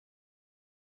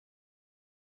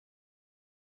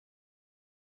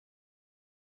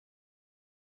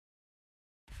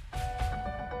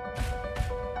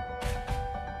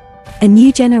A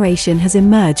new generation has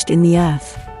emerged in the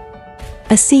earth.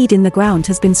 A seed in the ground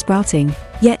has been sprouting,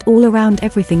 yet all around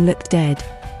everything looked dead.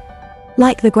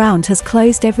 Like the ground has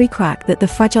closed every crack that the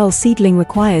fragile seedling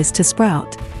requires to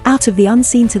sprout, out of the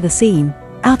unseen to the seen,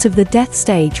 out of the death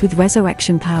stage with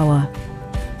resurrection power.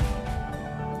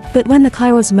 But when the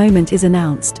Kairos moment is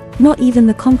announced, not even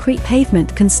the concrete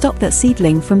pavement can stop that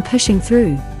seedling from pushing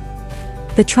through.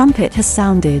 The trumpet has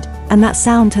sounded, and that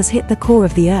sound has hit the core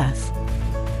of the earth.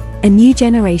 A new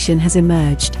generation has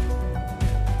emerged.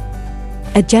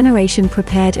 A generation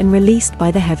prepared and released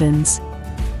by the heavens.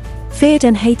 Feared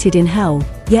and hated in hell,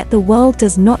 yet the world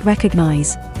does not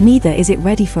recognize, neither is it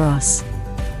ready for us.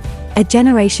 A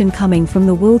generation coming from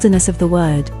the wilderness of the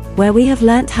Word, where we have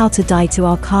learnt how to die to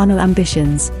our carnal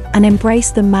ambitions, and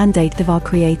embrace the mandate of our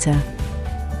Creator.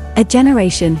 A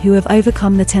generation who have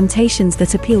overcome the temptations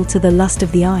that appeal to the lust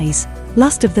of the eyes,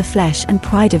 lust of the flesh and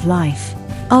pride of life.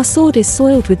 Our sword is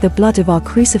soiled with the blood of our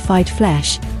crucified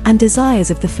flesh, and desires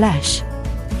of the flesh.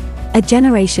 A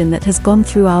generation that has gone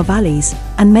through our valleys,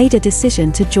 and made a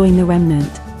decision to join the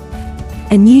remnant.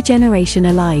 A new generation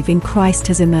alive in Christ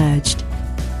has emerged.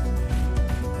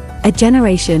 A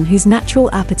generation whose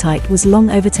natural appetite was long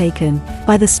overtaken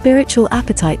by the spiritual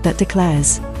appetite that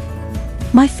declares,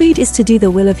 "My food is to do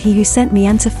the will of He who sent me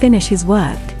and to finish His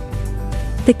work."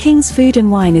 The King's food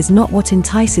and wine is not what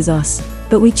entices us,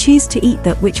 but we choose to eat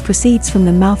that which proceeds from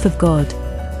the mouth of God.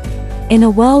 In a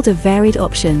world of varied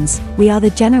options, we are the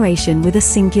generation with a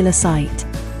singular sight.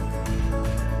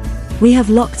 We have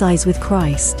locked eyes with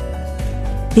Christ,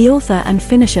 the author and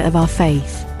finisher of our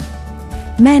faith.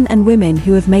 Men and women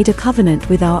who have made a covenant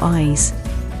with our eyes.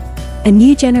 A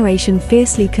new generation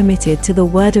fiercely committed to the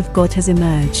Word of God has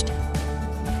emerged.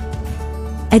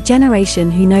 A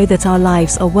generation who know that our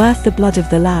lives are worth the blood of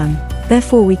the Lamb,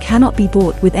 therefore we cannot be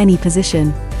bought with any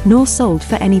position, nor sold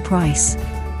for any price.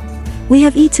 We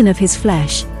have eaten of His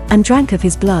flesh, and drank of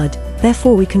His blood,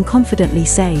 therefore we can confidently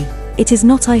say, "It is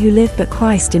not I who live but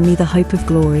Christ in me, the hope of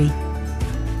glory."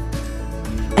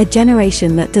 A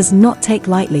generation that does not take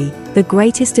lightly the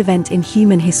greatest event in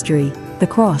human history, the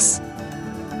cross.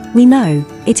 We know,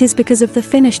 it is because of the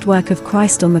finished work of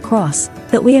Christ on the cross,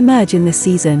 that we emerge in this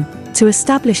season, to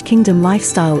establish kingdom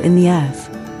lifestyle in the earth.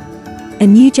 A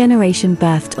new generation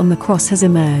birthed on the cross has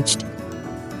emerged.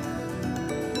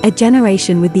 A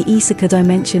generation with the Issachar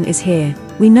dimension is here.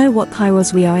 We know what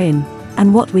Kairos we are in,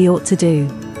 and what we ought to do.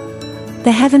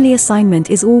 The heavenly assignment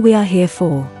is all we are here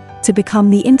for, to become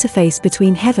the interface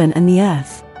between heaven and the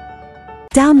earth.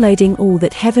 Downloading all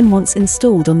that heaven wants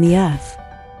installed on the earth.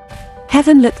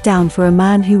 Heaven looked down for a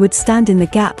man who would stand in the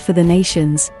gap for the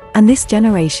nations, and this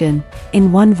generation,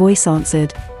 in one voice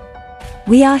answered,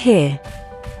 "We are here,"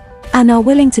 and are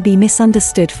willing to be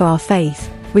misunderstood for our faith,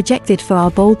 rejected for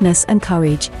our boldness and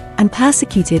courage, and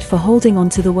persecuted for holding on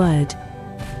to the Word.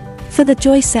 For the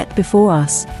joy set before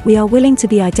us, we are willing to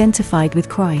be identified with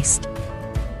Christ.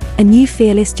 A new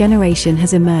fearless generation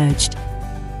has emerged.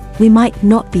 We might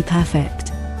not be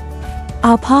perfect.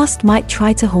 Our past might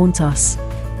try to haunt us.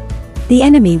 The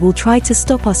enemy will try to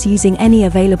stop us using any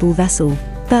available vessel,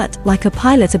 but, like a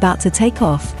pilot about to take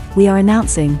off, we are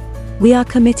announcing, we are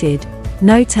committed,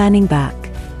 no turning back.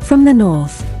 From the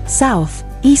north, south,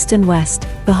 east and west,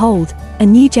 behold, a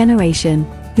new generation,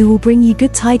 who will bring you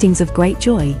good tidings of great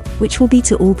joy, which will be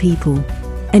to all people.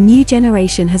 A new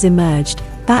generation has emerged,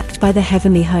 backed by the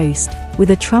heavenly host,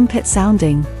 with a trumpet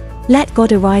sounding. Let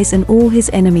God arise and all His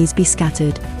enemies be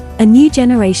scattered. A new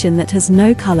generation that has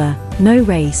no color, no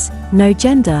race, no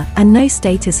gender, and no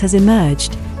status has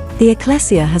emerged. The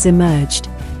Ecclesia has emerged.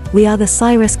 We are the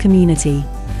Cyrus community.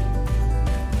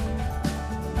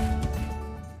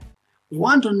 We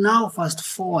want to now fast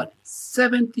forward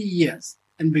 70 years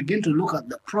and begin to look at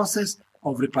the process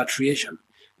of repatriation.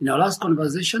 In our last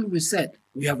conversation, we said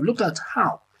we have looked at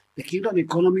how the kingdom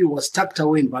economy was tucked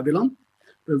away in Babylon.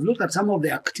 We've looked at some of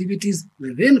the activities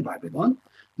within Babylon.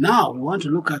 Now we want to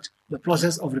look at the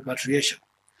process of repatriation,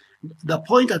 the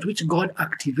point at which God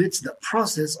activates the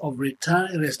process of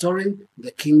restoring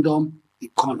the kingdom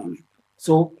economy.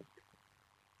 So,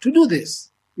 to do this,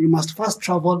 we must first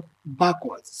travel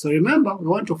backwards. So remember, we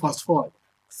want to fast forward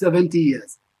 70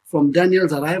 years from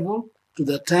Daniel's arrival to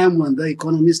the time when the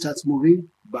economy starts moving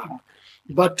back.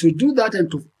 But to do that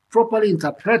and to properly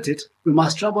interpret it, we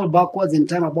must travel backwards in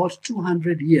time about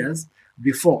 200 years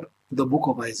before the book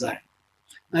of Isaiah.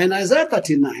 Now in Isaiah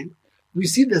 39, we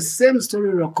see the same story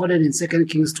recorded in 2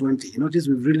 Kings 20. You notice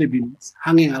we've really been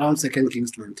hanging around 2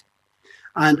 Kings 20.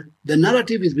 And the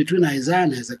narrative is between Isaiah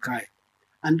and Hezekiah.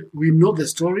 And we know the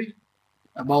story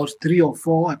about 3 or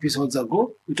 4 episodes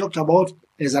ago. We talked about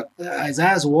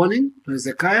Isaiah's warning to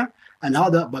Hezekiah and how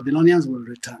the Babylonians will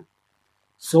return.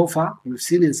 So far, we've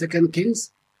seen in 2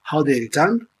 Kings how they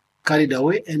returned, carried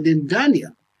away, and in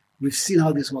Daniel, we've seen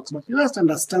how this works. But you must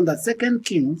understand that 2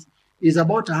 Kings is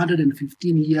about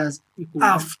 115 years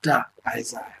after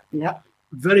Isaiah. Yeah.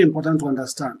 Very important to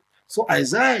understand. So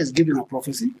Isaiah is giving a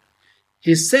prophecy.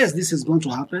 He says this is going to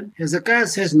happen. Hezekiah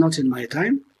says not in my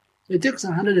time. It takes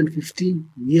 115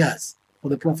 years for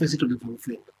the prophecy to be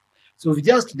fulfilled. So we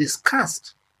just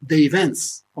discussed the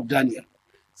events of Daniel,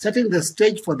 setting the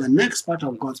stage for the next part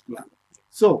of God's plan.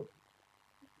 So,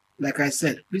 like I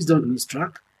said, please don't lose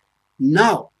track.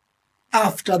 Now,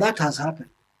 after that has happened,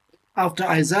 after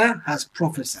Isaiah has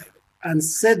prophesied and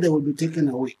said they will be taken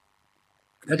away,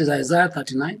 that is Isaiah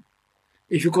 39.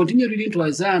 If you continue reading to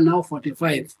Isaiah now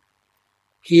 45,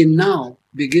 he now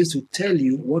begins to tell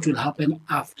you what will happen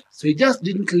after. So he just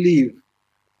didn't leave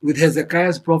with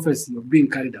Hezekiah's prophecy of being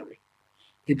carried away.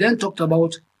 He then talked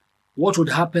about what would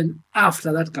happen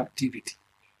after that captivity.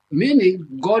 Meaning,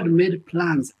 God made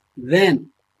plans then,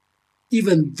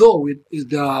 even though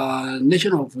the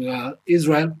nation of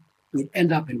Israel would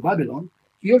end up in Babylon,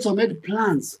 he also made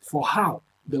plans for how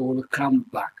they will come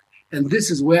back. And this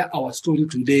is where our story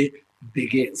today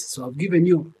begins. So I've given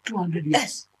you 200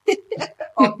 years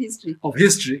of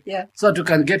history. Yeah. So that you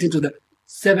can get into the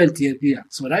 70th year.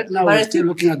 So right now we're still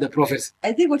looking at the prophecy.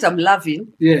 I think what I'm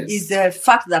loving is the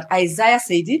fact that Isaiah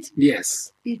said it.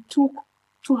 Yes. It took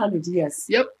 200 years.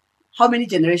 Yep. How many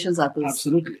generations are those?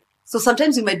 Absolutely. So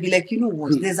sometimes you might be like, you know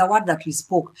what, there's a word that we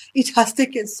spoke. It has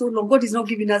taken so long. God is not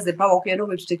giving us the power. Okay, we're not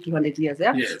going to take 200 years.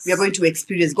 Yeah? Yes. We are going to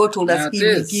experience. God told us He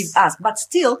will give us. But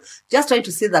still, just trying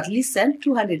to say that, listen,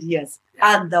 200 years.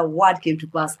 And the word came to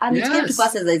pass. And it came to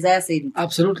pass as Isaiah said it.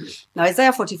 Absolutely. Now,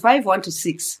 Isaiah 45,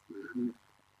 1-6.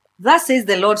 Thus says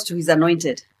the Lord to his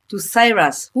anointed, to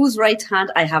Cyrus, whose right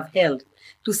hand I have held,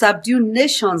 to subdue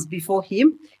nations before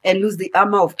him and loose the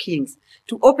armor of kings,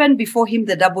 to open before him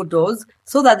the double doors,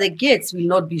 so that the gates will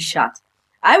not be shut.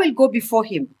 I will go before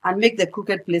him and make the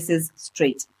crooked places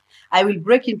straight. I will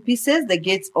break in pieces the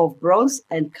gates of bronze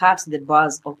and cut the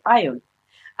bars of iron.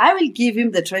 I will give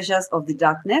him the treasures of the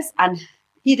darkness and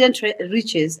hidden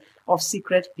riches of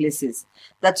secret places,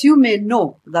 that you may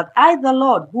know that I, the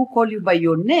Lord, who call you by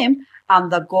your name, am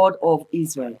the God of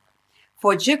Israel.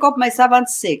 For Jacob my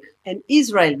servant's sake, and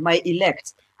Israel my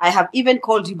elect, I have even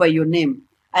called you by your name.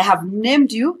 I have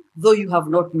named you, though you have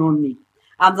not known me.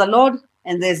 I'm the Lord,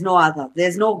 and there is no other. There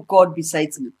is no God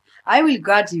besides me. I will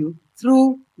guard you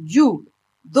through you,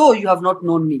 though you have not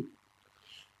known me,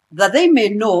 that they may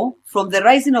know from the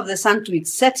rising of the sun to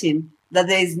its setting that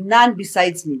there is none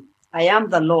besides me. I am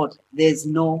the Lord, there is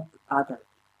no other.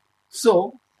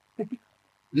 So,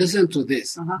 listen to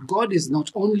this. God is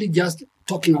not only just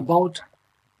talking about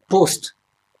post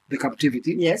the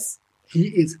captivity. Yes. He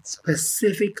is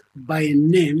specific by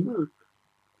name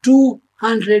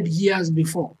 200 years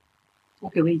before.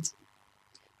 Okay, wait.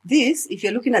 This, if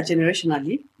you're looking at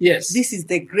generationally, yes, this is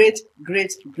the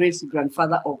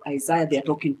great-great-great-grandfather of Isaiah they are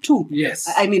talking to. Yes.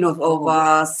 I mean of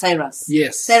Cyrus.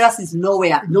 Yes. Cyrus is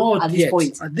nowhere Not at yet. this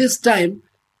point. At this time,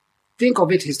 think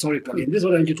of it historically. And this is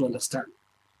what I want you to understand.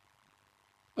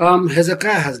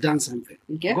 Hezekiah has done something.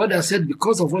 Okay. God has said,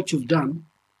 because of what you've done,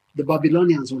 the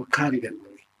Babylonians will carry them away.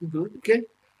 Okay?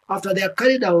 After they are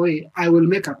carried away, I will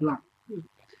make a plan.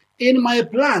 In my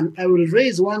plan, I will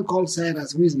raise one called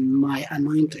Cyrus, who is my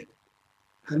anointed.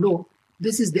 Hello?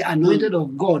 This is the anointed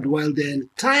of God, while the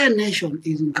entire nation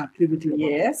is in captivity.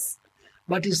 Yes.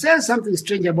 But he says something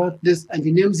strange about this, and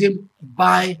he names him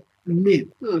by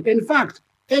name. In fact,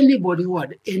 anybody who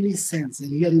had any sense in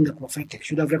hearing the prophetic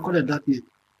should have recorded that name.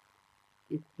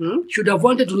 Should have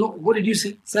wanted to know, what did you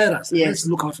say? Cyrus. Yes. Let's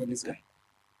look out for this guy.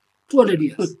 200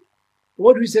 years.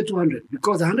 What do we say 200?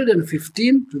 Because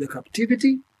 115 to the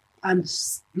captivity and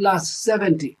plus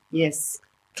 70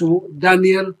 to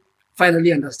Daniel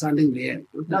finally understanding the end.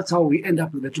 That's how we end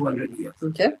up with the 200 years.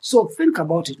 Okay. So think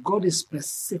about it. God is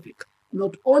specific.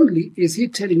 Not only is he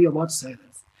telling you about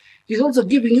Cyrus, he's also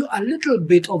giving you a little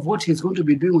bit of what he's going to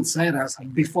be doing with Cyrus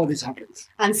before this happens.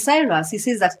 And Cyrus, he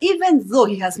says that even though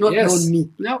he has not known me,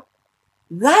 no,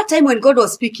 that time when God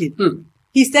was speaking,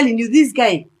 he's telling you, this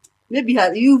guy, maybe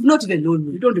you've not even known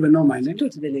me. You don't even know my name. You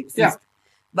don't even exist. Yeah.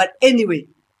 But anyway,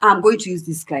 I'm going to use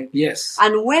this guy. Yes.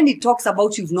 And when he talks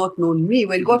about you've not known me,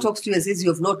 when God talks to you and says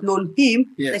you've not known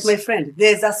him, like my friend,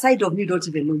 there's a side of me you don't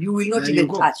even know. You will not even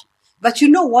touch. But you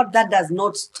know what? That does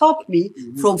not stop me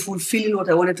from fulfilling what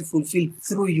I wanted to fulfill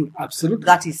through you. Absolutely.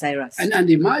 That is Cyrus. And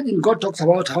imagine God talks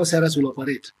about how Cyrus will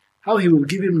operate, how he will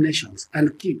give him nations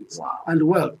and kings and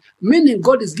wealth. Meaning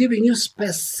God is giving you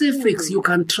specifics you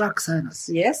can track Cyrus.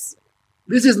 Yes.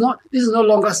 This is no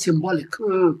longer symbolic.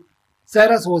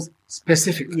 Cyrus was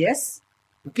specific. Yes.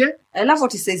 Okay? I love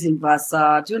what he says in verse. Do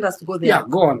you want us to go there? Yeah,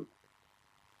 go on.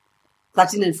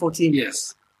 13 and 14.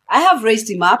 Yes. I have raised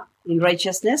him up in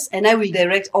righteousness, and I will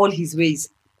direct all his ways.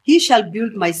 He shall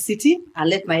build my city and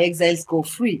let my exiles go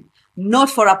free, not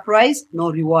for a price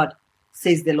nor reward,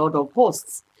 says the Lord of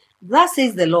hosts. Thus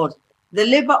says the Lord, the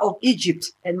labor of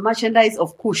Egypt and merchandise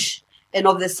of Cush and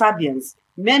of the Sabians,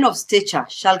 men of stature,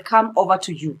 shall come over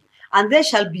to you, and they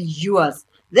shall be yours.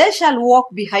 They shall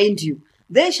walk behind you.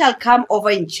 They shall come over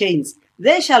in chains.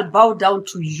 They shall bow down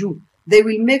to you. They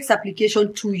will make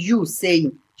supplication to you,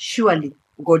 saying, surely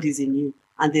God is in you,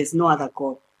 and there's no other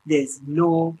God. There's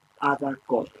no other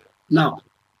God. Now,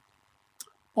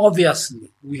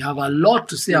 obviously, we have a lot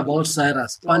to say about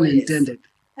Cyrus, pun yes. intended.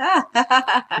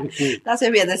 Okay. That's why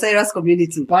we are the Cyrus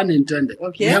community. Pun intended.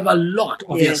 Okay. We have a lot,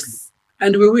 obviously. Yes.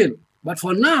 And we will. But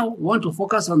for now, we want to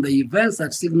focus on the events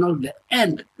that signal the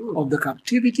end of the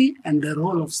captivity and the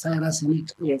role of Cyrus in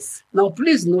it. Yes. Now,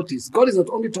 please notice, God is not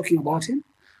only talking about him,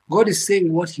 God is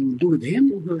saying what he will do with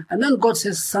him. And then God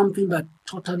says something that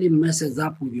totally messes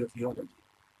up with your theology.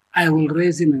 I will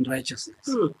raise him in righteousness.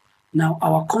 Now,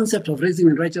 our concept of raising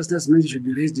in righteousness means you should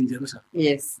be raised in Jerusalem.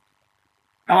 Yes.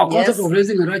 Our concept Yes. of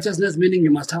raising in righteousness meaning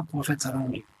you must have prophets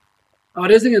around you. Our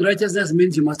raising in righteousness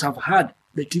means you must have heard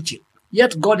the teaching.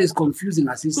 Yet God is confusing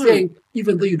us. He's saying,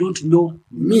 even though you don't know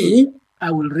me,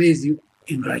 I will raise you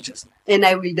in righteousness. And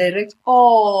I will direct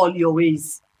all your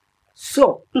ways.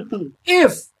 So,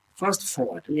 if, fast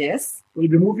forward, Yes. we'll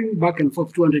be moving back and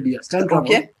forth 200 years. Time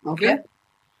travel. Okay.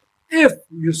 If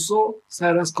you saw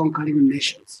Cyrus conquering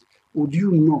nations, would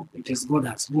you know it is God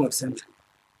who had sent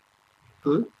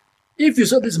him? If you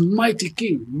saw this mighty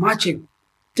king marching,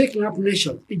 taking up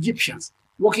nations, Egyptians,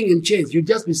 walking in chains, you'd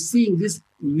just be seeing this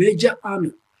major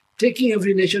army taking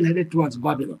every nation headed towards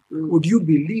Babylon. Would you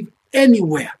believe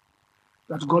anywhere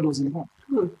that God was involved?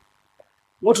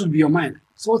 What would be your mind?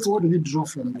 So what do we draw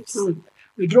from this?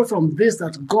 We draw from this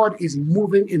that God is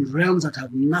moving in realms that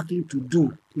have nothing to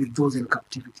do with those in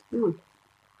captivity.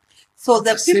 So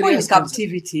the It's a people in serious concept.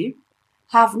 captivity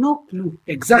have no clue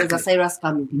Exactly. there's a Cyrus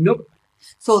coming. Nope.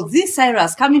 So this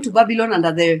Cyrus coming to Babylon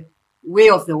under the way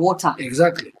of the water.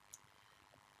 Exactly.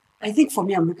 I think for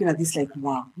me, I'm looking at this like,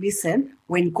 wow, listen,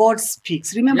 when God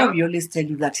speaks, remember Yeah. we always tell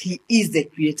you that he is the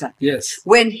creator. Yes.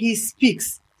 When he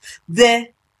speaks, the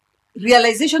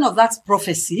realization of that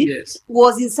prophecy Yes.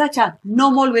 was in such a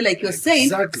normal way, like you're saying,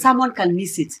 Exactly. someone can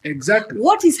miss it. Exactly.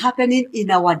 What is happening in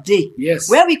our day? Yes.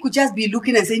 Where we could just be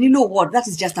looking and saying, you know what, that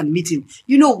is just a meeting.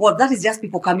 You know what, that is just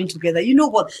people coming together. You know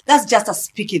what, that's just a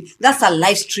speaking. That's a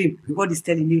live stream. God is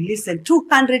telling you, listen,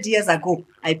 200 years ago,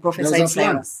 I prophesied There's a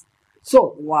plan. Cyrus.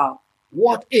 So, Wow.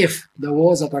 what if the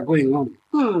wars that are going on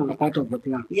are part of the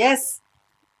plan? Yes.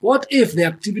 What if the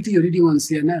activity you're reading on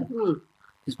CNN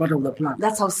is part of the plan?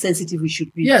 That's how sensitive we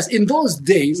should be. Yes, in those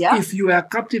days, Yeah. if you were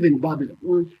captive in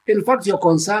Babylon, in fact, your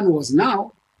concern was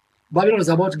now, Babylon is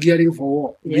about gearing for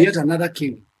war. Yes. Yet another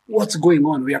king. What's going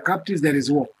on? We are captives, there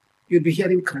is war. You'll be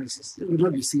hearing crisis. You will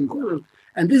not be seeing God.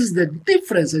 And this is the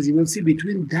difference, as you will see,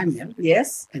 between Daniel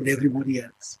Yes. and everybody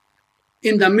else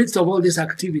in the midst of all this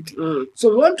activity. So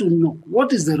we want to know,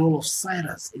 what is the role of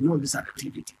Cyrus in all this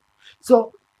activity?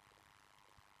 So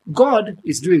God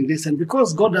is doing this, and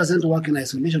because God doesn't work in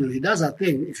isolation, when he does a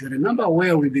thing, if you remember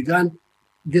where we began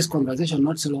this conversation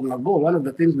not so long ago, one of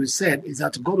the things we said is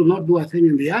that God will not do a thing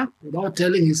in the earth without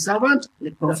telling his servant,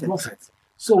 the prophet.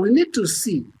 So we need to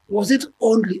see, was it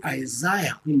only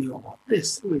Isaiah who knew about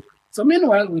this? So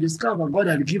meanwhile, we discover God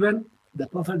had given the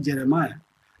prophet Jeremiah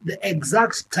the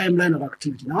exact timeline of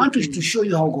activity. Now, I want to show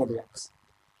you how God works.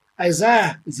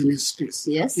 Isaiah is in his space.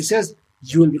 Yes. He says,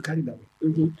 you will be carried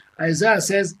away. Isaiah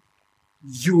says,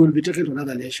 you will be taken to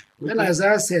another nation. Then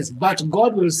Isaiah says, but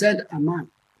God will send a man,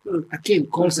 a king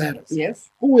called Cyrus, Yes.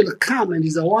 who will come and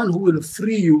is the one who will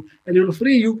free you, and he will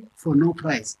free you for no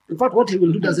price. In fact, what he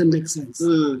will do doesn't make sense.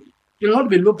 He'll not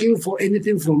be looking for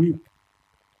anything from you.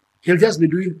 He'll just be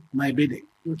doing my bidding.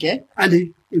 Okay.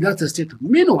 And that's the statement.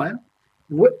 Meanwhile,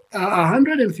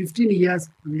 115 years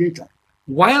later,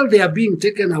 while they are being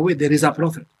taken away, there is a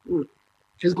prophet.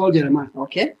 He's called Jeremiah.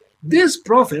 Okay. This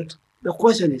prophet, the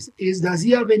question is does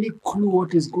he have any clue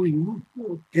what is going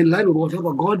on in line with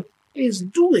whatever God is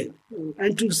doing?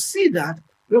 And to see that,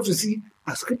 we have to see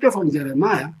a scripture from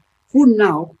Jeremiah, who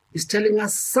now is telling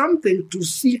us something to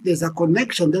see if there's a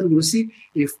connection. Then we'll see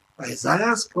if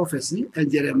Isaiah's prophecy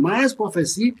and Jeremiah's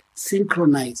prophecy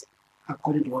synchronize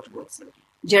according to what God said.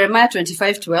 Jeremiah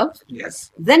 25:12.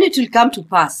 Yes. Then it will come to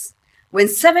pass, when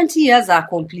 70 years are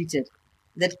completed,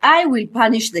 that I will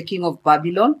punish the king of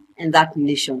Babylon and that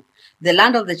nation, the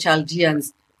land of the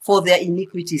Chaldeans, for their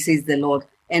iniquity, says the Lord,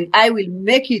 and I will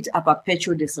make it a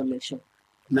perpetual desolation.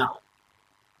 Now,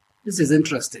 this is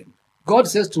interesting. God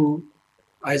says to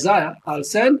Isaiah, I'll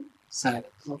send Cyrus.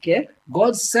 Okay?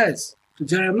 God says to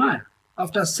Jeremiah,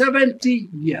 after 70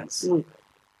 years,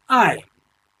 I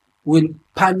will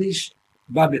punish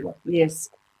Babylon. Yes.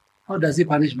 How does he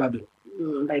punish Babylon?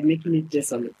 By making it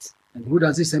desolate. And who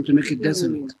does he send to make it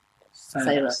desolate?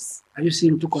 Cyrus. Are you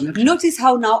seeing two connections? Notice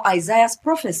how now Isaiah's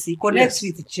prophecy connects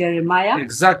Yes. with Jeremiah.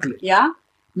 Exactly. Yeah?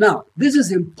 Now, this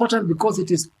is important because it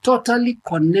is totally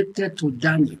connected to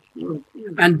Daniel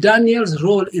and Daniel's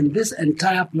role in this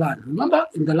entire plan. Remember,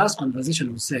 in the last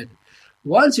conversation we said,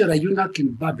 once you're a eunuch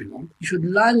in Babylon, you should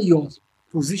learn your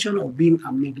position of being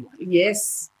a midwife.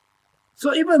 Yes.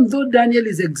 So even though Daniel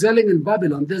is excelling in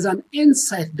Babylon, there's an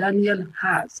insight Daniel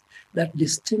has that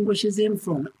distinguishes him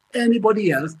from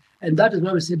anybody else, and that is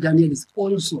why we say Daniel is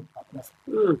also a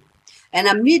prophet. And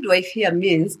a midwife here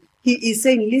means he is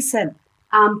saying, listen,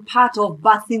 I'm part of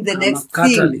birthing the I'm next a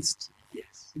catalyst.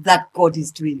 Yes. that God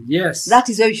is doing. Yes. That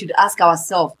is where we should ask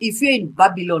ourselves, if you're in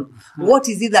Babylon, what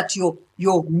is it that you're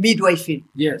midwifing?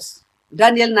 Yes.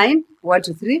 Daniel 9,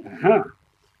 1-3.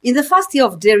 In the first year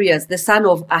of Darius, the son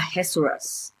of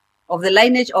Ahasuerus, of the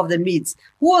lineage of the Medes,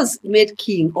 who was made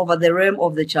king over the realm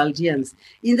of the Chaldeans,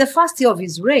 in the first year of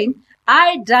his reign,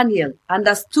 I, Daniel,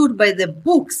 understood by the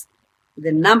books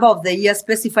the number of the years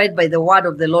specified by the word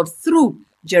of the Lord through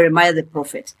Jeremiah the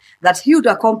prophet, that he would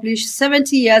accomplish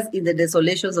 70 years in the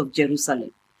desolations of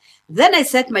Jerusalem. Then I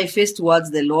set my face towards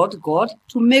the Lord God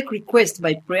to make request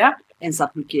by prayer and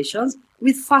supplications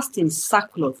with fasting,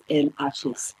 sackcloth, and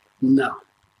ashes. Now,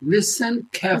 listen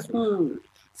carefully.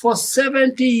 For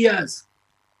 70 years,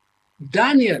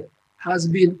 Daniel has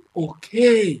been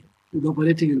okay with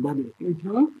operating in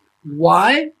Babylon.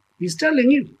 Why? He's telling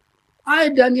you, I,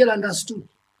 Daniel, understood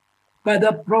by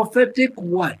the prophetic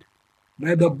word,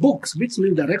 by the books, which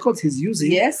means the records he's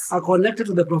using Yes. are connected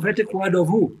to the prophetic word of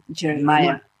who?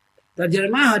 Jeremiah. That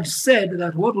Jeremiah had said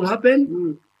that what will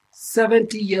happen?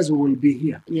 70 years we will be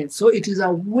here. Yes. So it is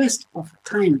a waste of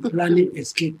time planning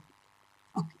escape.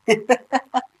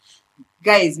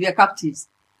 Guys, we are captives.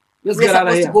 Let's We're get out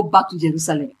of supposed here. to go back to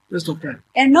Jerusalem. Waste of time.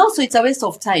 And also, it's a waste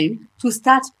of time to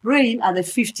start praying at the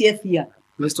 50th year.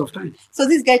 Waste of time. So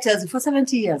this guy tells you, for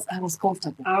 70 years, I was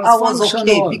comfortable. I I was was okay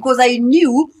functional. because I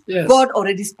knew Yes. God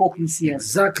already spoke his ears.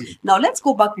 Exactly. Now, let's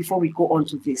go back before we go on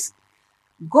to this.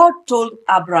 God told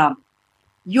Abraham,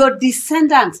 your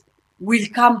descendants will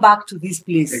come back to this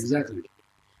place. Exactly.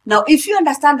 Now, if you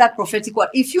understand that prophetic word,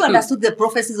 if you understood the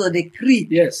prophecies or the decree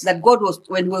Yes. that God was,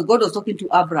 when God was talking to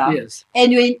Abraham, Yes.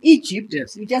 and you're in Egypt,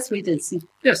 Yes. you just wait and see.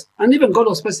 Yes. And even God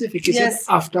was specific. He Yes.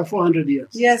 said after 400 years.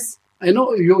 Yes. I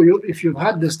know you if you've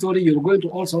heard the story, you'll go into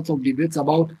all sorts of debates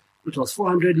about it was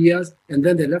 400 years and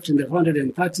then they left in the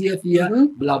 430th year,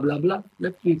 blah, blah, blah.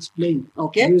 Let me explain.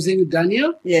 Okay. Using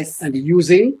Daniel Yes. and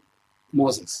using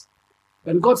Moses.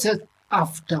 When God said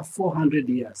after 400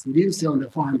 years, he didn't say on the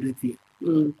 400th year.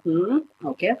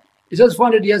 Okay. It says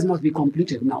 400 years must be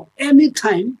completed. Now, any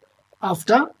time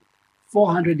after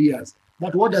 400 years.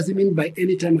 But what does it mean by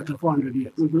any time after 400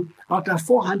 years? After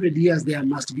 400 years, there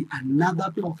must be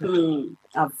another prophet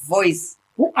A voice.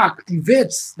 who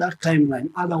activates that timeline.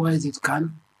 Otherwise, it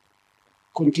can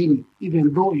continue,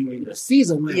 even though you're in the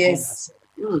season where God has Yes.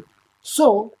 said.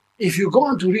 So, if you go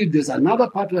on to read, there's another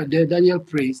part where Daniel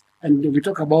prays, and we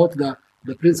talk about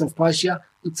the prince of Persia.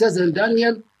 It says that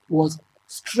Daniel was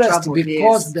stressed Troubled,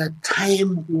 because yes. the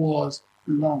time was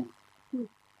long.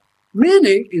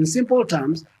 Meaning, in simple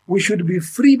terms, we should be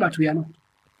free, but we are not.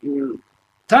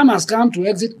 Time has come to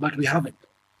exit, but we haven't.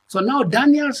 So now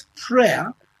Daniel's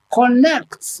prayer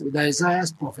connects with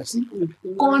Isaiah's prophecy,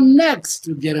 connects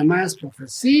to Jeremiah's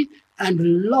prophecy, and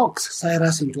locks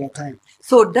Cyrus into a time.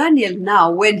 So Daniel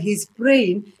now, when he's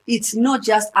praying, it's not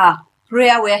just a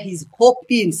prayer where he's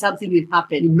hoping something will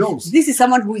happen. He knows. This is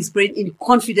someone who is praying in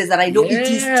confidence that I know it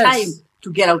is Yes. time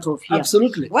to get out of here.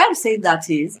 Absolutely. Why I'm saying that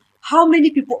is, how many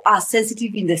people are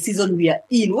sensitive in the season we are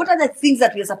in? What are the things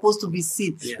that we are supposed to be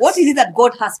seeing? Yes. What is it that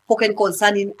God has spoken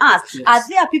concerning us? Yes. Are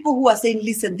there people who are saying,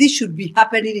 listen, this should be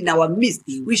happening in our midst?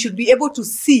 We should be able to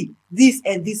see this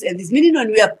and this and this. Meaning when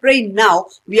we are praying now,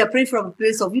 we are praying from a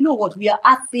place of, you know what, we are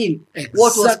earthing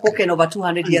what was Exactly. spoken over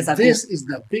 200 years And ago. this is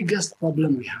the biggest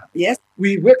problem we have. Yes?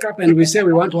 We wake up and we say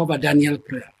we want to have a Daniel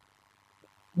prayer.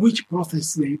 Which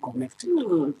prophecy are you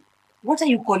connecting? What are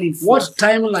you calling for? What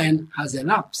timeline has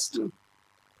elapsed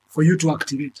for you to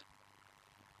activate?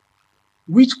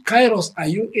 Which kairos are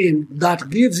you in that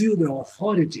gives you the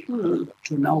authority to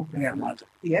now pray a matter?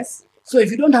 Yes? So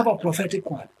if you don't have a prophetic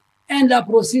word and a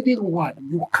proceeding word,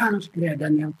 you cannot pray a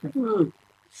Daniel prayer.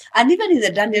 And even in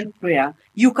the Daniel prayer,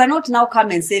 you cannot now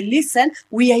come and say, listen,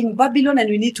 we are in Babylon and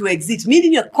we need to exit.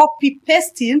 Meaning you're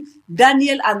copy-pasting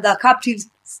Daniel and the captive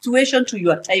situation to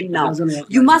your time now. Doesn't work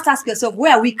You like must ask yourself,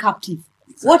 where are we captive?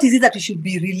 What is it that we should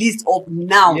be released of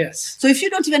now? Yes. So if you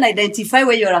don't even identify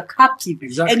where you're a captive,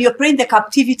 Exactly. and you're praying the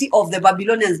captivity of the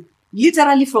Babylonians,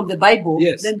 literally from the Bible,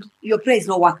 Yes. then your prayer is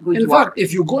not going In to work. fact,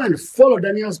 if you go and follow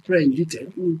Daniel's prayer in detail,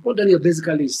 what Daniel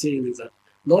basically is saying is that,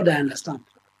 Lord, I understand.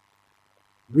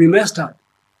 We messed up.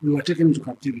 We were taken into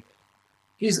captivity.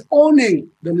 He's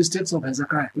owning the mistakes of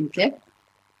Hezekiah. Okay?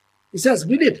 He says,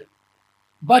 we did.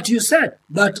 But you said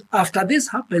that after this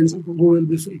happens, we will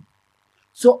be free.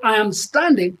 So I am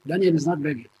standing. Daniel is not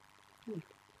begging.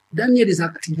 Daniel is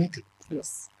activating.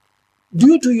 Yes.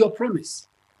 Due to your promise,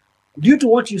 due to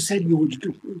what you said you would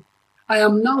do, I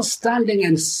am now standing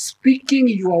and speaking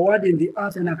your word in the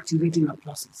earth and activating a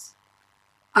process.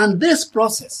 And this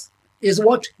process is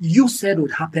what you said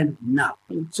would happen now.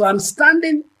 So I'm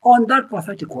standing on that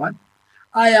prophetic word.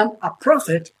 I am a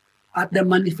prophet at the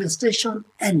manifestation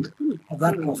end of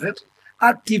that prophet,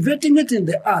 activating it in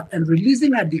the earth and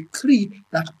releasing a decree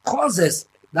that causes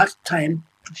that time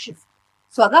to shift.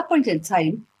 So at that point in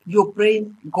time, you're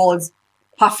praying God's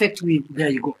perfect will. There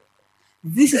you go.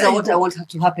 This is There you what go. I want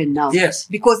to happen now. Yes.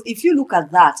 Because if you look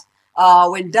at that,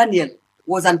 when Daniel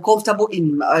was uncomfortable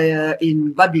in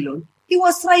Babylon, he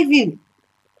was thriving.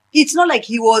 It's not like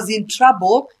he was in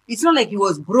trouble. It's not like he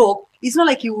was broke. It's not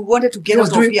like he wanted to get He was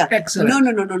out of doing here.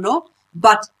 excellent. No.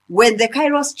 But when the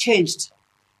Kairos changed,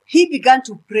 he began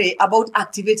to pray about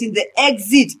activating the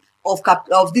exit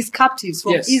of these captives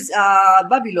from Yes.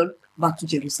 Babylon back to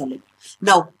Jerusalem.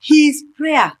 Now, his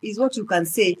prayer is what you can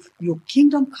say, your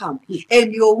kingdom come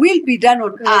and your will be done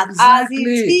on earth as it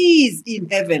Exactly. is in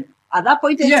heaven. At that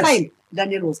point in Yes. time,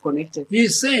 Daniel was connected. He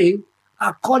is saying,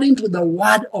 according to the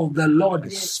word of the Lord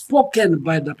Yes. spoken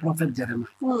by the prophet Jeremiah.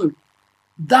 Hmm.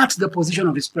 That's the position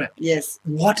of his prayer. Yes.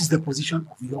 What is the position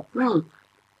of your prayer? Hmm.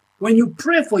 When you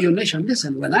pray for your nation,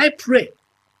 listen, when I pray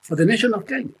for the nation of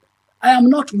Kenya, I am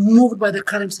not moved by the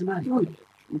current scenario.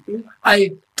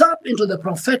 I tap into the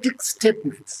prophetic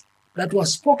statements that were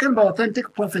spoken by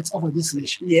authentic prophets over this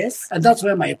nation. Yes. And that's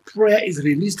where my prayer is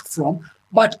released from,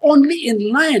 but only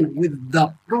in line with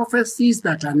the prophecies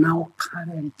that are now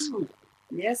current.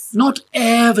 Yes. Not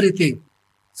everything.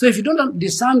 So if you don't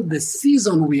discern the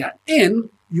season we are in,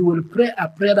 you will pray a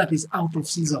prayer that is out of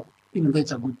season, even though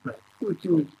it's a good prayer.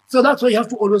 So that's why you have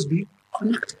to always be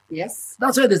connected. Yes.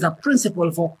 That's why there's a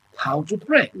principle for how to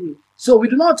pray. So we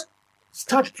do not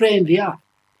start praying the earth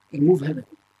and move heaven.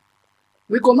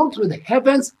 We connect with the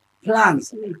heaven's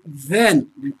plans, then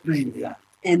we pray in the earth.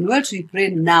 And what we pray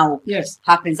now Yes.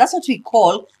 happens. That's what we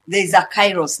call there's a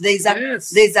kairos. Yes.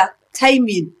 There's a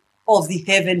timing of the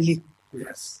heavenly.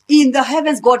 Yes. In the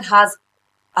heavens, God has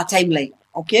a timeline.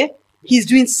 Okay? He's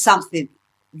doing something.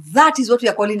 That is what we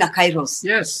are calling a kairos.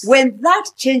 Yes. When that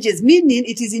changes, meaning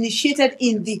it is initiated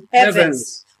in the heavens.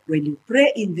 Heavens. When you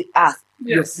pray in the earth,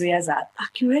 your Yes. prayers are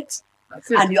accurate That's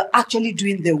it. and you're actually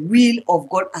doing the will of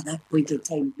God at that point in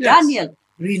time. Yes. Daniel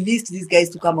released these guys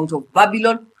to come out of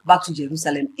Babylon back to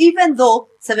Jerusalem. Even though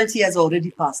 70 years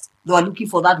already passed, they were looking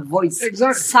for that voice,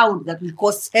 Exactly. sound that will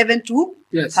cause heaven to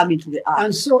Yes. come into the earth.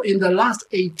 And so in the last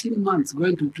 18 months,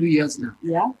 going to 2 years now,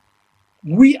 Yeah.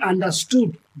 we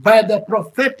understood by the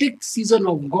prophetic season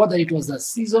of God that it was a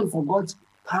season for God's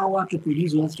power to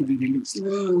produce wants to be released.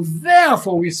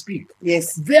 Therefore we speak.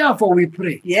 Yes. Therefore we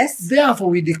pray. Yes. Therefore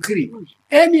we decree.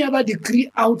 Any other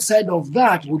decree outside of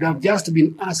that would have just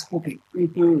been us hoping.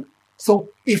 So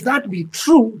if that be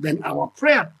true, then our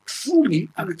prayer truly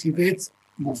activates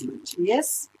movement.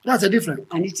 Yes. That's the difference.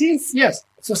 And it is. Yes.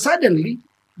 So suddenly,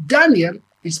 Daniel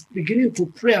is beginning to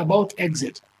pray about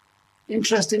exit.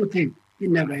 Interesting thing. He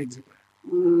never exited.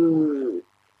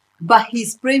 But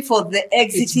he's praying for the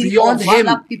exiting beyond of him.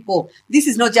 other people. This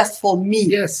is not just for me.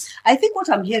 Yes. I think what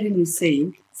I'm hearing you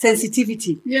saying,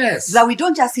 sensitivity. Yes. That we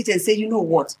don't just sit and say, you know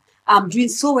what, I'm doing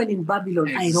so well in Babylon,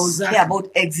 I don't Exactly. care about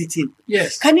exiting.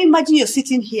 Yes. Can you imagine you're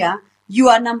sitting here, you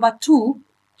are number 2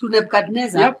 to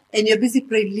Nebuchadnezzar, Yep. and you're busy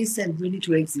praying, listen, we need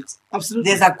to exit. Absolutely.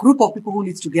 There's a group of people who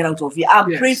needs to get out of here. I'm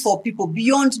Yes. praying for people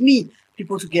beyond me,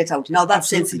 people to get out. Now that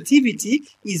Absolutely. sensitivity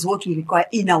is what we require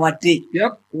in our day.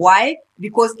 Yep. Why?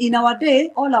 Because in our day,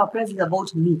 all our prayers is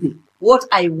about me. What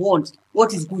I want,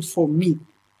 what is good for me.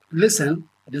 Listen,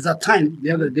 there's a time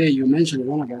the other day you mentioned in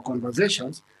one of our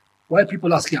conversations where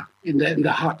people ask, in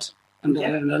the heart, and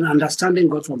understanding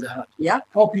God from the heart. Yeah?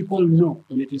 How people know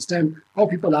when it is time. How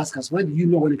people ask us, when did you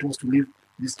know when it was to leave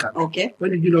this country? Okay.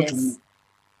 When did you know Yes. to move?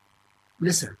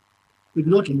 Listen, we do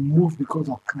not move because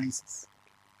of crisis.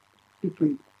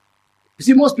 You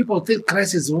see, most people think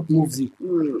crisis is what moves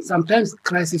you. Sometimes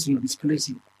crisis will displace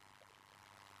you.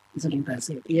 Is that what I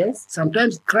said? Yes.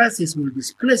 Sometimes crisis will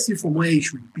displace you from where you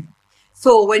should be.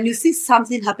 So when you see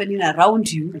something happening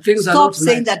around you, Things are stop not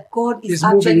saying nice. that God is It's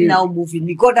moving actually you. now moving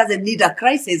me. God doesn't need a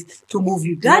crisis to move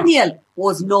you. Daniel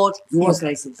was not He in a was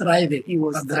crisis. thriving He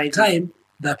was at the thriving. time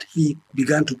that he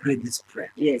began to pray this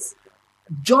prayer. Yes.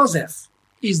 Joseph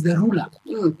is the ruler.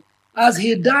 As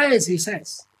he dies, he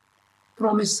says,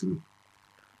 promise me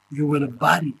you will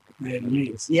bury the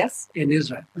remains Yes. in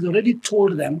Israel. He's already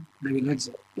told them they will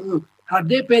exile. Had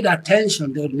they paid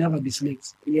attention, they would never be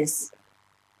slaves. Yes.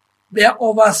 Their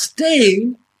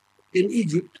overstaying in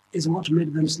Egypt is what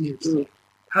made them slaves.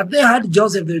 Had they had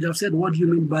Joseph, they would have said, what do you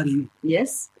mean bury you?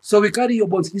 Yes. So we carry your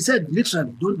bones. He said,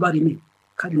 literally, don't bury me.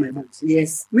 Carry my bones.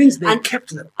 Yes. Means they And-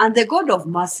 kept them. And the God of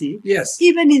mercy, Yes.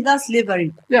 even in that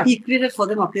slavery, Yeah. he created for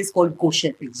them a place called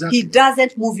Goshen. Exactly. He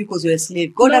doesn't move you because you're a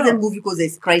slave. God No. doesn't move you because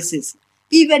there's crisis.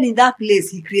 Even in that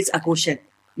place, he creates a Goshen.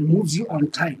 He moves you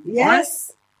on time.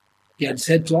 Yes. Why? He had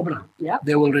said to Abraham, Yeah.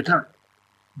 they will return.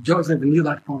 Joseph knew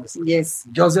that promise. Yes.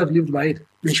 Joseph lived by it.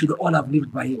 They should all have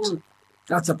lived by it.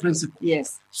 That's a principle.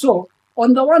 Yes. So,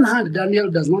 on the one hand, Daniel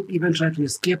does not even try to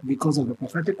escape because of the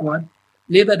prophetic word.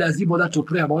 Neither does he bother to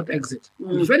pray about exit.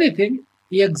 If anything,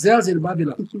 he excels in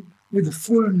Babylon with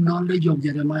full knowledge of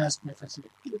Jeremiah's prophecy.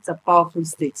 It's a powerful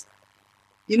state.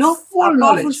 You know, Full a powerful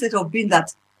knowledge. state of being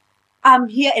that I'm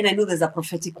here and I know there's a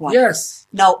prophetic word. Yes.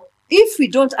 Now, if we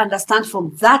don't understand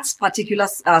from that particular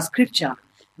scripture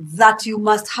that you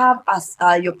must have as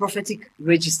your prophetic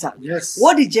register. Yes.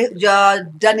 What did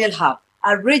Daniel have?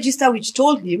 A register which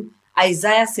told him,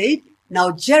 Isaiah said,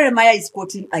 now Jeremiah is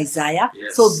quoting Isaiah,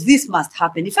 Yes. so this must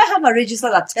happen. If I have a register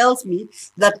that tells me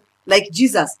that, like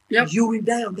Jesus, Yep. you will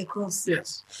die on the cross.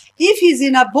 Yes. If he's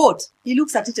in a boat, he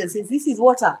looks at it and says, this is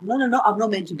water. No, I'm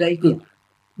not meant to die here.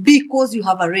 Because you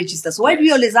have a register. So why do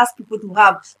we always ask people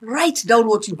to write down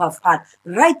what you have had,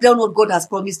 write down what God has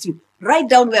promised you, write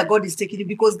down where God is taking you,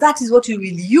 because that is what you will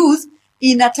use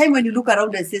in a time when you look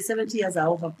around and say, 70 years are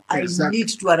over. Exactly. I need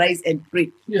to arise and pray.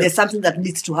 Yes. There's something that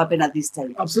needs to happen at this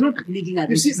time. Absolutely. Needing a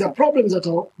You see, register. the problems that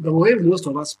are the way most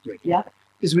of us pray Yeah.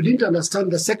 is we didn't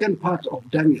understand the second part of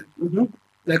Daniel.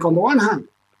 Like on the one hand,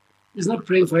 he's not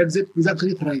praying for exit, he's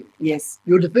actually trying. Yes.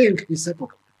 You'd think he's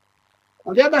settled.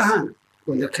 On the other hand,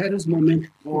 when the Kairos moment,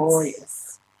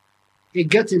 Yes. he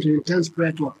gets into intense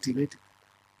prayer to activate it.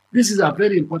 This is a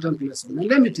very important lesson. And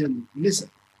let me tell you, listen,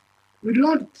 we do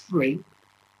not pray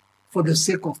for the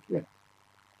sake of prayer.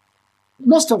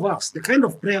 Most of us, the kind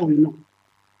of prayer we know,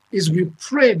 is we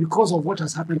pray because of what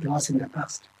has happened to us in the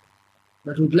past.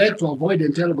 But we'd like to avoid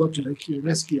and tell God to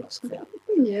rescue us.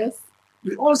 Yes.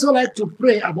 We also like to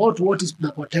pray about what is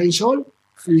the potential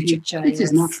future. Future, It is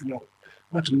yes. not wrong.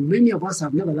 But many of us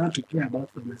have never learned to pray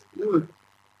about the future.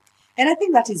 And I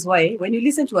think that is why when you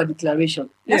listen to a declaration,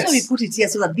 that's why we Yes. put it here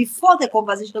so that before the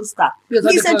conversation starts, Yes,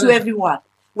 that listen to declaration. every word.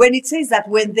 When it says that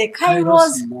when the Kairos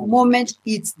Kairos moment. moment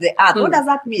hits the earth, what does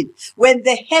that mean? When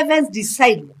the heavens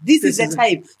decide this is This the is it.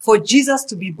 time for Jesus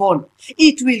to be born,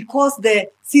 it will cause the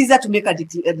Caesar to make a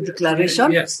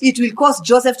declaration. Yes. It will cause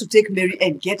Joseph to take Mary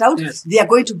and get out. Yes. They are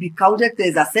going to be counted.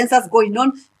 There's a census going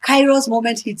on. Kairos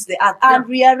moment hits the earth and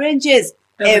rearranges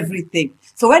everything.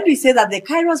 So when we say that the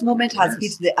Kairos moment has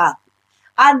hit the earth,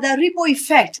 and the ripple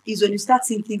effect is when you start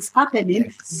seeing things happening,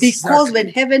 because Exactly. when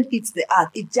heaven hits the earth,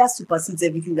 it just supersedes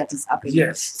everything that is happening.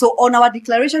 Yes. So on our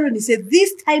declaration, when we say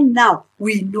this time now,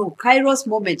 we know Kairos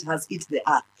moment has hit the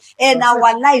earth. And That's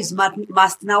our lives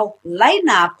must now line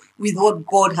up with what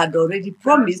God had already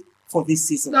promised for this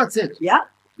season. That's it. Yeah?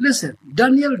 Listen,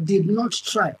 Daniel did not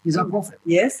try. He's a prophet.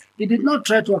 Yes? He did not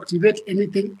try to activate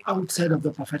anything outside of the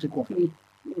prophetic word.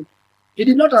 He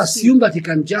did not assume that he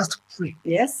can just pray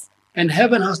Yes? and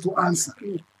heaven has to answer.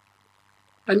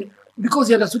 And because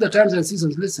he understood the times and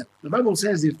seasons, listen, the Bible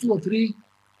says if 2 or 3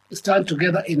 stand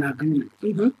together in agreement,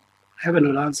 heaven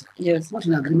will answer. Yes. Not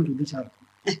in agreement with each other.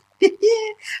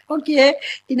 Okay.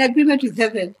 In agreement with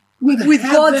heaven. With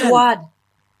God's heaven. word.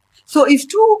 So if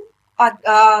two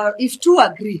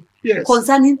agree Yes.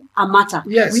 concerning a matter,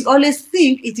 Yes. we always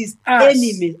think it is Us.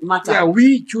 any matter. Yeah,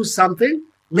 we choose something,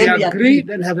 we Then we agree, agree.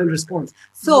 then heaven responds.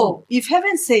 So if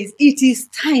heaven says it is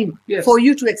time Yes. for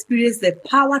you to experience the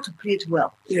power to create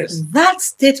wealth, Yes. that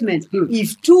statement,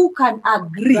 if two can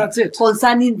agree That's it.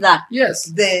 concerning that, Yes,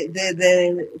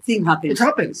 the thing happens. it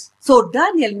happens. So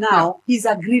Daniel now, he's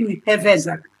agreeing with heaven,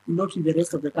 Exactly. not with the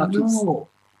rest of the captives. No.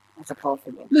 That's a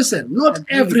powerful one. Listen, not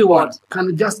Agree with everyone God.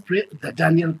 can just pray the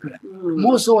Daniel prayer.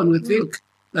 More so when we think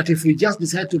that if we just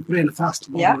decide to pray and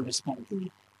fast, God Yeah. will respond.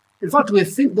 In fact, we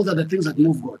think those are the things that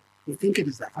move God. We think it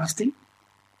is the fasting.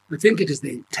 We think it is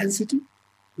the intensity.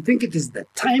 We think it is the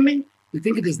timing. We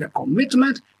think it is the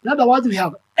commitment. In other words, we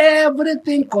have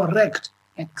everything correct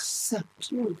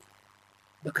except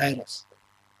the kairos.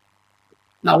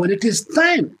 Now, when it is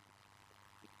time,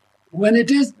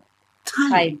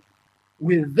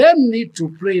 we then need to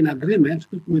pray in agreement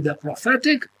with the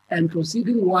prophetic and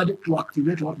proceeding word to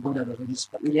activate what God has already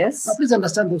spoken. Yes. Now, please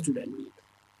understand those two dynamics.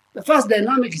 The first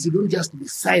dynamic is you don't just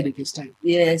decide it is time.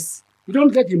 Yes. You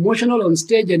don't get emotional on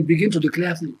stage and begin to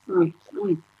declare things.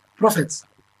 Prophets,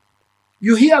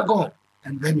 you hear God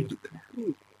and then you declare.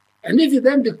 And if you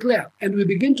then declare and we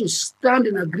begin to stand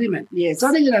in agreement, Yes.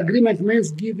 standing in agreement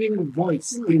means giving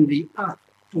voice in the earth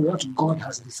to what God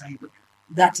has decided.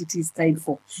 That it is time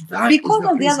for. That is Because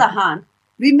on the principle. other hand,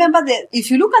 remember that if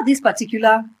you look at this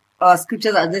particular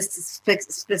scriptures and the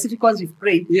specific ones we've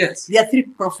prayed, Yes. there are three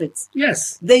prophets.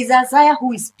 Yes. There is Isaiah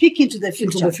who is speaking to the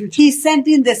future. the future. He's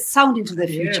sending the sound into the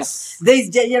future. Yes. There is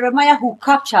Jeremiah who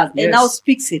captures Yes. and now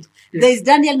speaks it. Yes. There is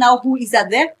Daniel now who is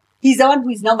at there. He's the one who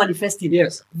is now manifesting.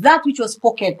 Yes. That which was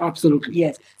spoken. Absolutely.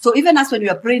 Yes. So even as when we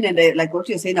are praying and like what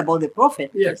you're saying about the prophet,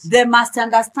 Yes. they must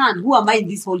understand, who am I in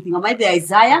this whole thing? Am I the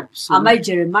Isaiah? Absolutely. Am I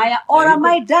Jeremiah? Or There you am go.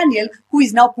 I Daniel who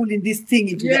is now pulling this thing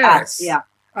into the earth? Yes. Yeah.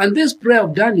 And this prayer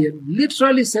of Daniel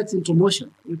literally sets into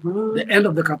motion the end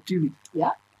of the captivity. Yeah.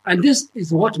 And this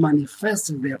is what manifests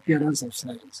in the appearance of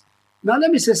Cyrus. Now,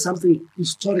 let me say something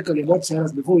historically about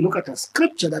Cyrus before we look at a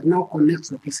scripture that now connects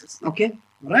the pieces. Okay.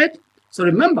 All right? So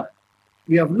remember,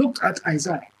 we have looked at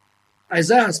Isaiah.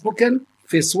 Isaiah has spoken,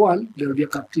 phase 1, there will be a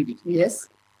captivity. Yes.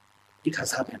 It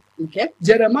has happened. Okay.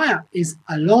 Jeremiah is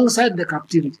alongside the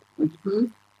captivity.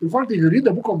 In fact, if you read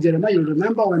the book of Jeremiah, you'll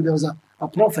remember when there was a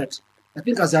prophet, I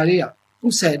think Azariah,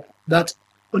 who said that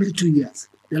only 2 years,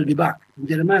 they'll be back. And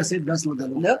Jeremiah said that's not the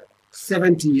law. No.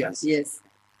 70 years. Yes.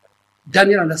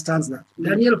 Daniel understands that.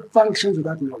 Daniel functions with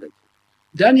that knowledge.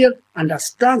 Daniel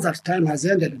understands that time has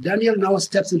ended. Daniel now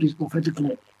steps into his prophetic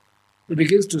role. He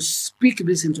begins to speak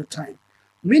this into time.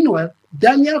 Meanwhile,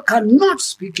 Daniel cannot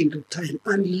speak into time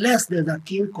unless there's a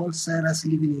king called Cyrus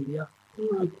living in the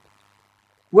earth.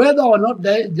 Whether or not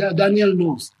Daniel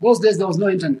knows. Those days there was no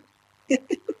internet.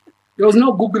 There was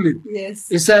no Googling. Yes.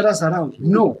 Is Cyrus around?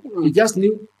 No. He just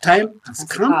knew time has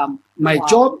come. My Wow.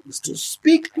 job is to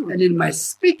speak, and in my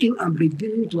speaking, I'm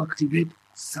beginning to activate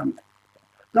something.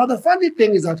 Now, the funny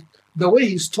thing is that the way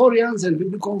historians and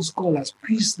biblical scholars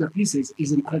piece the pieces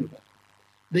is incredible.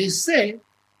 They say,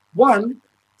 one,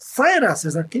 Cyrus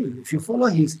as a king, if you follow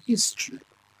his history,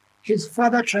 his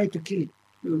father tried to kill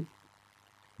him.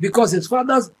 Because his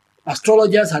father's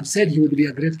astrologers had said he would be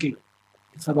a great king.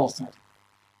 His father was thought.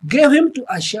 Gave him to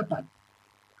a shepherd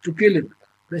to kill him.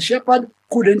 The shepherd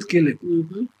couldn't kill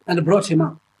him and brought him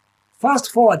up.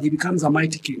 Fast forward, he becomes a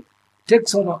mighty king,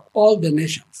 takes over all the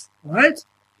nations, all right?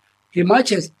 He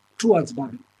marches towards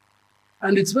Babylon.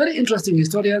 And it's very interesting,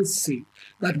 historians say,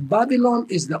 that Babylon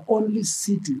is the only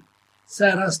city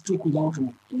Cyrus took without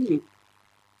war.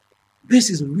 This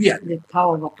is weird. The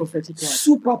power of a prophetic word.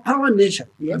 Superpower nation.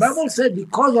 Yes. The Bible said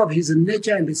because of his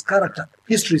nature and his character,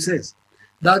 history says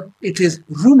that it is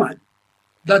rumored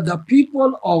that the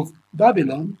people of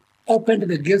Babylon opened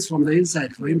the gates from the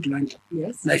inside for him to enter.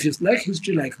 Yes. Now, if you like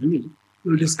history like me,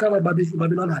 you'll discover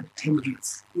Babylon had 10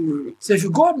 gates. So if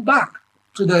you go back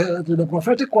to the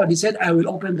prophetic word, he said, I will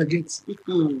open the gates.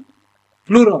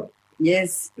 Plural.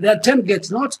 Yes. There are 10 gates,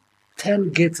 not 10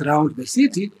 gates around the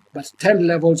city, but 10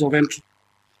 levels of entry.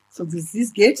 So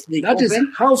this gate, they That is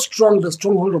open. how strong the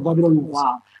stronghold of Babylon was.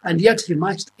 Wow. And yet he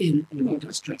marched in without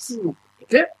distress.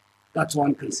 Okay? That's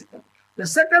one principle. The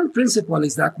second principle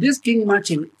is that this king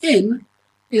marching in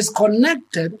is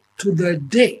connected to the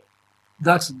day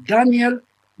that Daniel,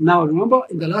 now remember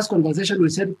in the last conversation we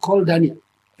said, call Daniel.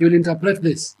 He will interpret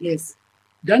this. Yes.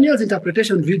 Daniel's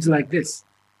interpretation reads like this.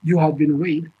 You have been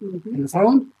weighed and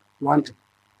found wanting.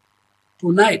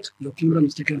 Tonight, your kingdom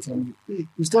is taken from you.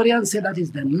 Historians say that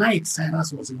is the night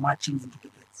Cyrus was marching into the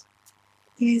gates.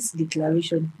 His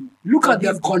declaration. Look at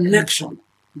the connection.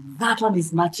 That one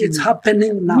is matching. It's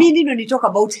happening now. Meaning when you talk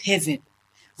about heaven.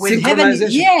 When heaven,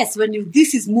 Synchronization. yes, when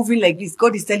this is moving like this,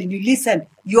 God is telling you, listen,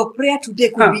 your prayer today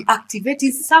could be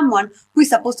activating someone who is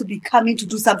supposed to be coming to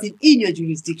do something in your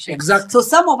jurisdiction. Exactly. So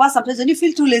some of us, sometimes when you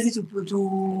feel too lazy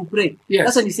to pray, Yes.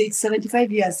 that's when you say it's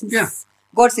 75 years since Yeah.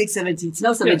 God said 70. It's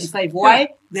now 75. Why? Yeah.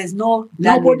 There's no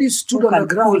Nobody Daniel stood who on the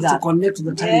can ground pull to that. connect to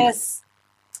the time. Yes.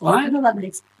 All right? You know that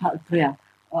makes prayer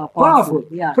Powerful.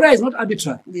 Yeah. Prayer is not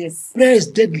arbitrary. Yes. Prayer is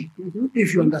deadly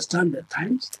if you understand the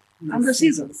times and the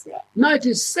seasons. Yeah. Now it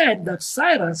is said that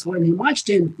Cyrus, when he marched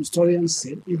in, historians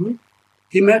said,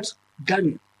 he met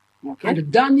Daniel. Okay.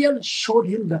 And Daniel showed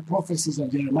him the prophecies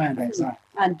of Jeremiah and Isaiah.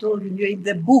 And told him, you're in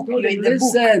the book. Told You're him, in the book.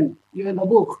 listen, you're in the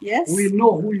book. Yes. We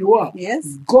know who you are.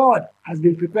 Yes. God has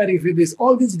been preparing for this.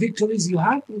 All these victories you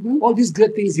have, all these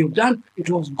great things you've done, it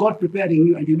was God preparing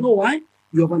you. And you know why?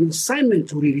 You have an assignment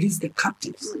to release the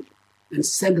captives and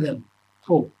send them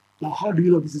home. Now, how do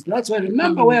you know this is? That's why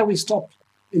remember where we stopped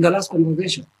in the last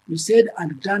conversation. We said,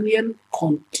 and Daniel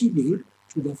continued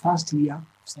to the first year of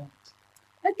Cyrus.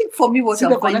 I think for me, what See I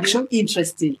the find connection?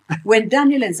 interesting, when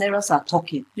Daniel and Cyrus are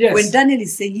talking, Yes. when Daniel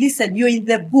is saying, listen, you're in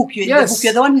the book, you're in the Yes. book,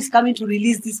 you're the one who's coming to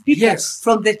release these people Yes.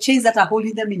 from the chains that are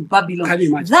holding them in Babylon. Can you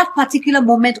imagine? That particular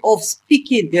moment of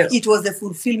speaking, Yes. it was the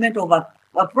fulfillment of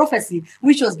a prophecy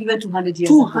which was given 200 years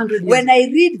 200 ago. years When I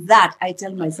read that, I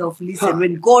tell myself, listen,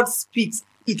 when God speaks,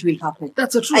 it will happen.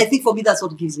 That's the truth. I think for me, that's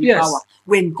what gives me Yes. power.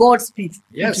 When God speaks,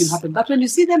 Yes. it will happen. But when you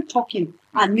see them talking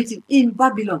and meeting in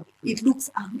Babylon, it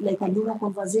looks like a normal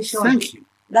conversation. Thank you.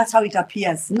 That's how it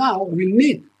appears. Now we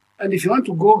need, and if you want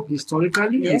to go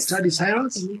historically and Yes. study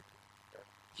Cyrus,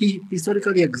 he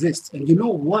historically exists. And you know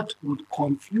what would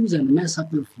confuse and mess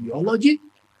up your theology?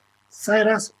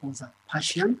 Cyrus was a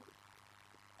Persian,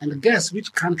 and guess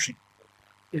which country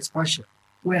is Persia,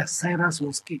 where Cyrus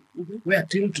was king, where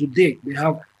till today we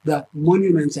have the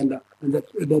monuments and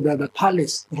the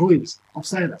palace ruins of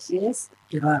Cyrus, Yes.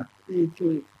 Iran.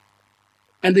 Okay.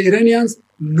 And the Iranians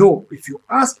know. If you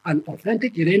ask an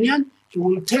authentic Iranian, he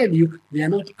will tell you they are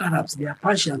not Arabs, they are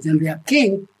Persians, and their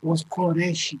king was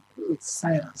Qureshi,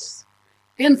 Cyrus.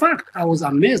 In fact, I was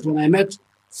amazed when I met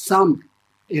some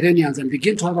Iranians and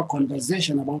began to have a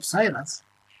conversation about Cyrus.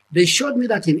 They showed me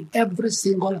that in every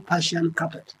single Persian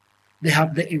carpet, they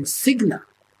have the insignia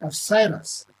of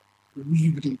Cyrus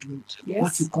weaved into it, Yes.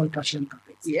 what we call Persian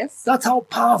carpets. Yes. That's how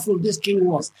powerful this king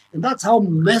was. And that's how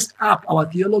messed up our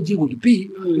theology would be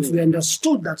if we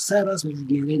understood that Cyrus was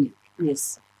Iranian.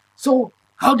 Yes. So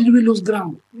how did we lose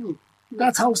ground? Mm.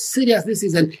 That's how serious this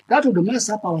is. And that would mess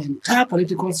up our entire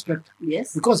political spectrum.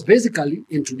 Yes. Because basically,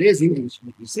 in today's English,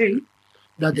 we say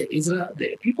that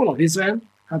the people of Israel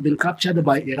have been captured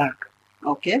by Iraq,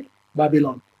 Okay.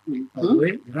 Babylon. By the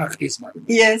way, Iraq is Babylon.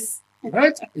 Yes.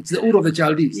 Right? It's the Ur of the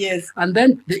Chaldees. Yes. And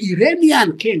then the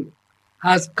Iranian king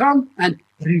has come and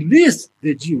released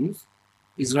the Jews,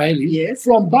 Israelis, Yes.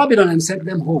 from Babylon and sent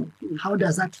them home. How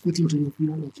does that fit into your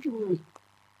theology?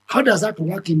 How does that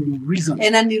work in your reason?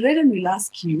 And an Iranian will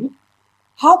ask you,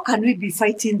 how can we be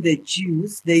fighting the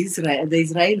Jews, the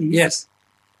Israelis? Yes.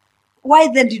 Why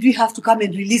then did we have to come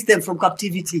and release them from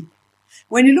captivity?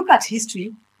 When you look at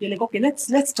history, you're like, okay,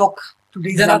 let's talk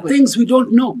today's There are language. things we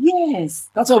don't know. Yes.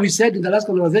 That's what we said in the last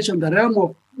conversation, the realm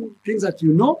of things that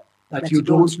you know that you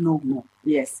don't know.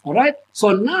 Yes. All right?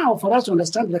 So now, for us to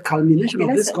understand the culmination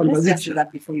Okay, of this let's just do conversation.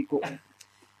 that before we go.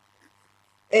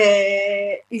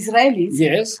 Israelis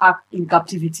Yes. are in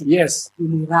captivity Yes.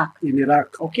 in Iraq. In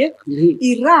Iraq. Okay? Mhm.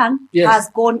 Iran Yes. has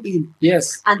gone in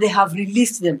Yes. and they have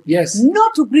released them. Yes.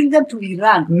 Not to bring them to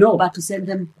Iran, No. but to send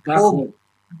them Back home. home.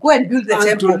 Go and build the And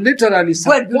to temple. literally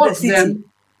Go and build the support city. them,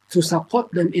 to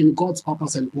support them in God's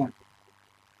purpose and plan.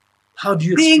 How do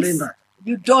you explain Things that?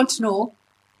 you don't know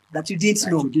that you didn't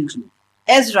That know. you didn't know.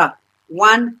 Ezra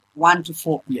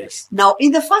 1:1-4. Yes. Now,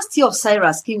 in the first year of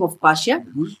Cyrus, king of Persia,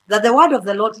 that the word of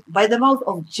the Lord by the mouth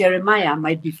of Jeremiah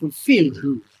might be fulfilled,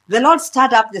 the Lord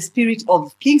stirred up the spirit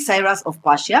of King Cyrus of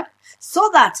Persia, so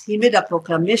that he made a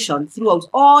proclamation throughout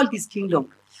all his kingdom,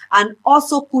 and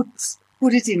also put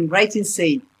it in writing,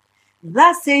 saying,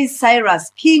 Thus says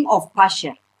Cyrus, king of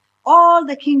Persia, all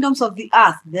the kingdoms of the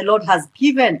earth the Lord has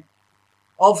given,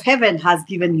 of heaven has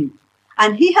given me.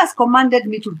 And he has commanded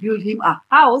me to build him a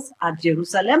house at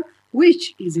Jerusalem,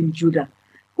 which is in Judah.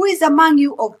 Who is among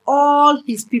you of all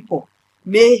his people?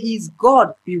 May his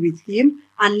God be with him,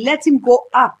 and let him go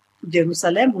up to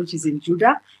Jerusalem, which is in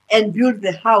Judah, and build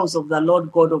the house of the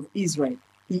Lord God of Israel.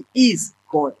 He is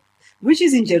God, which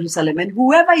is in Jerusalem. And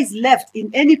whoever is left in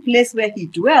any place where he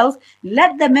dwells,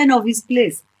 let the men of his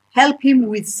place help him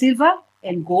with silver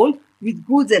and gold, with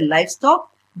goods and livestock,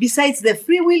 besides the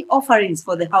freewill offerings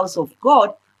for the house of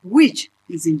God, which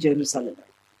is in Jerusalem.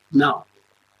 Now,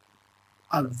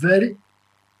 how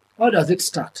does it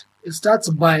start? It starts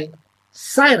by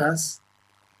Cyrus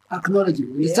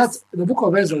acknowledging. It Yes. starts the book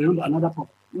of Ezra, remember another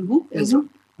prophet. Ezra.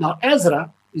 Now,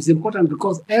 Ezra is important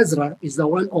because Ezra is the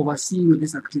one overseeing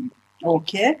this activity.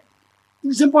 Okay.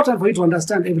 It's important for you to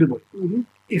understand everybody.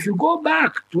 If you go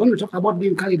back to when we talk about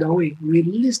being carried away, we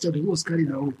listed who was carried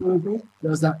away.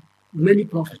 There was many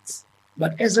prophets.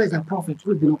 But Ezra is a prophet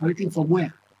who has been operating from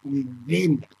where?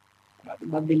 Within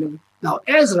Babylon. Now,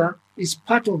 Ezra is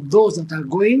part of those that are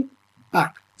going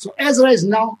back. So Ezra is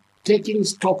now taking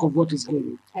stock of what is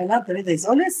going on. I love that there's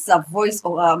always a voice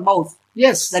or a mouth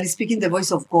Yes, that is speaking the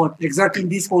voice of God exactly. in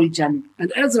this whole journey.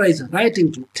 And Ezra is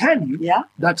writing to tell you Yeah?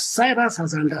 that Cyrus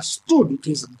has understood it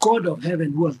is God of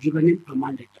heaven who has given him a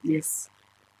mandate. Yes.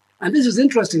 And this is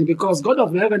interesting because God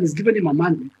of heaven has given him a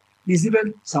mandate. He's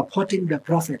even supporting the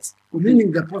prophets,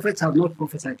 meaning the prophets have not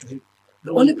prophesied to him.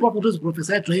 The only prophet who's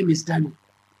prophesied to him is Daniel.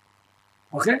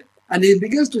 Okay? And he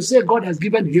begins to say God has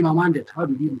given him a mandate. How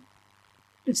do you know?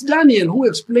 It's Daniel who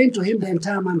explained to him the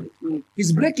entire mandate.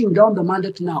 He's breaking down the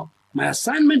mandate now. My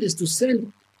assignment is to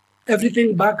send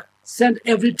everything back, send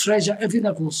every treasure, everything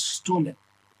that was stolen.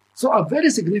 So a very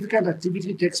significant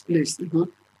activity takes place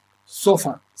so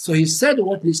far. So he said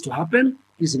what needs to happen.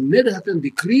 He's made certain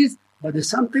decrees, but there's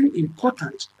something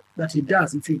important that he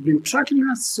does. If you've been tracking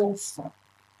us so far,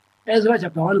 Ezra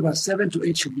chapter 1 verse 7 to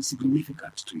 8 should be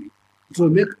significant to you. It will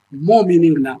make more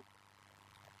meaning now.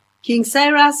 King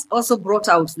Cyrus also brought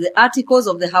out the articles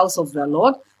of the house of the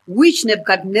Lord, which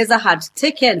Nebuchadnezzar had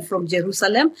taken from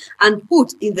Jerusalem and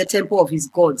put in the temple of his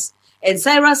gods. And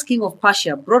Cyrus, king of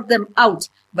Persia, brought them out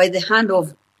by the hand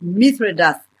of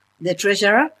Mithredath, the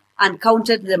treasurer, and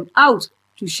counted them out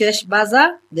to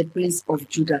Sheshbazzar, the prince of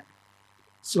Judah.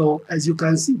 So as you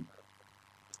can see,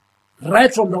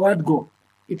 right from the word go,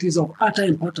 it is of utter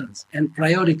importance and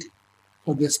priority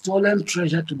for the stolen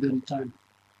treasure to be returned.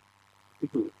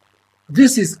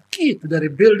 This is key to the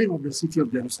rebuilding of the city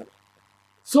of Jerusalem.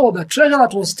 So the treasure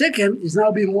that was taken is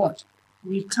now being what?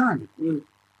 Returned.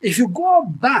 If you go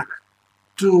back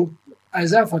to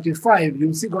Isaiah 45,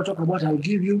 you'll see God talk about, I'll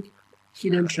give you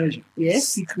hidden treasure. Yes.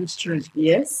 Secret treasure.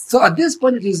 Yes. So at this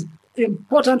point, it is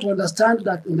important to understand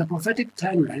that in the prophetic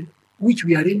timeline, which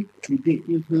we are in today,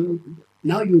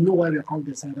 now you know why we are called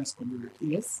the Cyrus community.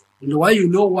 Yes. You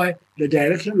know why the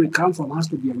direction we come from has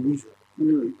to be unusual.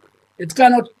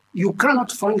 You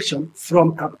cannot function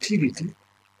from captivity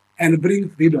and bring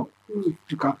freedom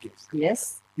to captives.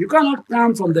 Yes. You cannot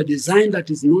come from the design that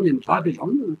is known in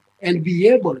Babylon and be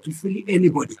able to free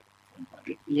anybody.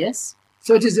 Yes.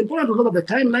 So it is important to know that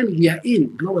the timeline we are in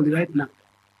globally right now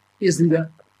is in the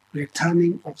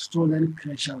returning of stolen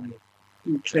treasure.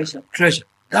 Treasure.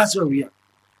 That's where we are.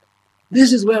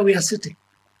 This is where we are sitting.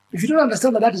 If you don't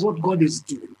understand that that is what God is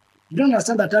doing, you don't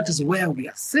understand that that is where we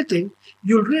are sitting,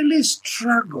 you'll really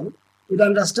struggle with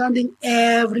understanding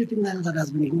everything else that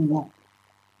has been going on.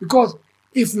 Because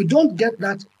if we don't get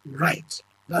that right,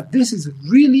 that this is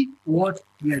really what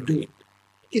we are doing,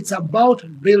 it's about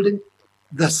building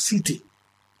the city.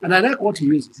 And I like what he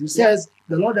uses. He says,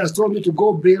 the Lord has told me to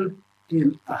go build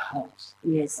in a house.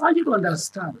 Yes. I want you to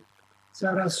understand.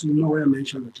 Cyrus, you know where I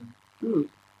mentioned the time.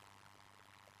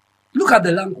 Look at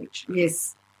the language.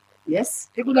 Yes. Yes.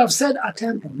 He could have said a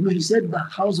temple. No, he said the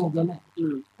house of the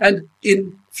Lord. And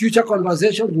in future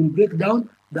conversations, we'll break down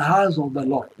the house of the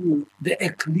Lord, the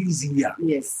ecclesia,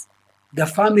 Yes. the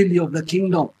family of the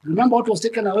kingdom. Remember what was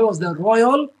taken away was the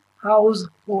royal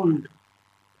household.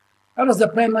 That was the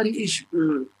primary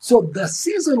issue. So the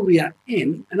season we are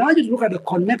in, and I want you to look at the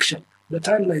connection, the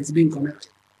timeline is being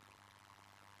connected.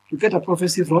 You get a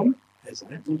prophecy from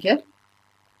Isaiah. Okay.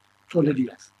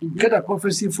 You get a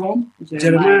prophecy from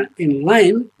Jeremiah in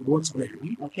line with what's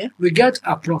going on. Okay. We get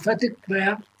a prophetic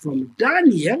prayer from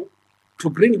Daniel to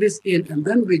bring this in, and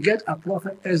then we get a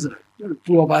prophet Ezra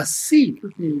to oversee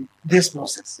this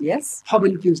process. Yes. How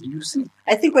many things do you see?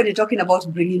 I think when you're talking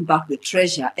about bringing back the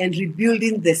treasure and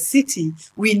rebuilding the city,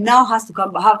 we now have to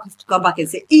come back and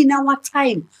say, in our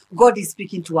time, God is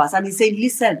speaking to us. And he's saying,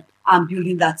 listen, I'm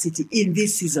building that city in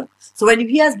this season. So when you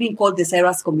hear us being called the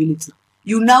Cyrus community,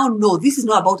 you now know this is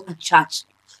not about a church.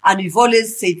 And we've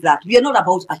always said that. We are not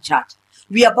about a church.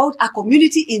 We are about a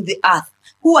community in the earth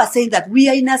who are saying that we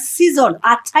are in a season,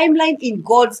 a timeline in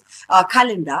God's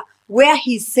calendar where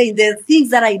he's saying there are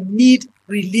things that I need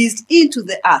released into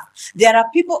the earth. There are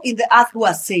people in the earth who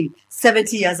are saying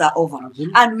 70 years are over.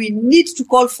 And we need to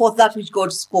call forth that which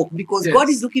God spoke because God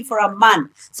is looking for a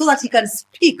man so that he can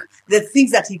speak the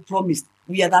things that he promised.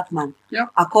 We are that man,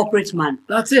 a corporate man.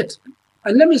 That's it.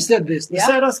 And let me say this, the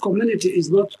Cyrus community is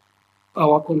not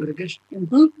our congregation.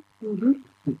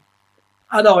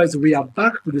 Otherwise, we are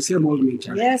back to the same old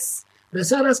nature. Yes. The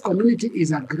Cyrus community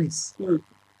is a grace.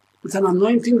 It's an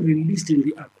anointing released in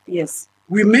the earth. Yes.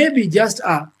 We may be just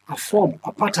a form,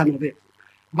 a pattern of it,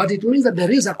 but it means that there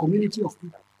is a community of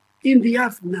people in the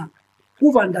earth now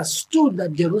who've understood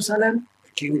that Jerusalem,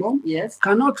 the kingdom,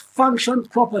 cannot function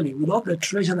properly without the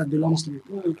treasure that belongs to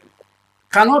it.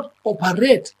 Cannot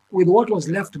operate with what was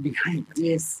left behind.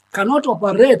 Yes. Cannot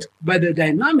operate by the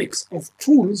dynamics of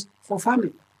tools for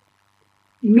family.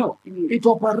 No, it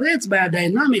operates by a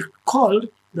dynamic called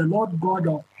the Lord God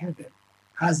of heaven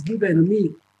has given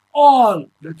me all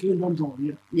the kingdoms of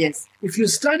the earth. Yes. If you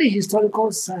study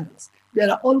historical Cyrus, there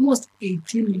are almost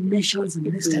 18 nations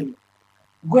listed.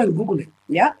 Go and Google it.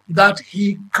 Yeah. That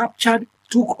he captured,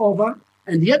 took over,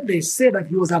 and yet they say that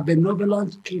he was a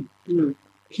benevolent king.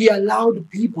 He allowed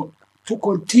people to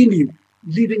continue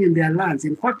living in their lands.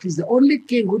 In fact, he's the only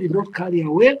king who did not carry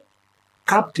away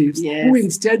captives, Yes. who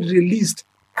instead released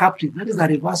captives. That is the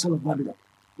reversal of Babylon.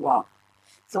 Wow.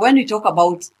 So when we talk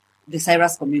about the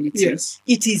Cyrus community, Yes.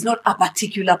 it is not a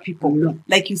particular people. No.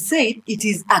 Like you said, it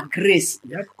is a grace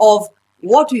Yep. of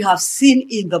what we have seen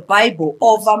in the Bible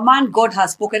of a man God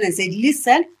has spoken and said,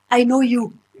 listen, I know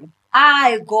you.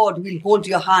 I, God, will hold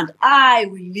your hand. I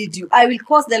will lead you. I will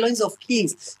cause the loins of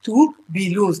kings to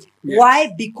be loosed. Yes.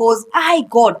 Why? Because I,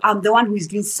 God, am the one who is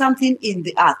doing something in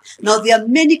the earth. Now, there are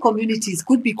many communities,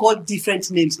 could be called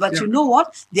different names, but Yeah. you know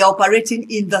what? They are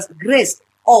operating in the grace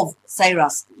of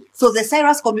Cyrus. So the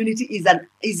Cyrus community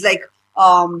is like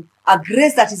a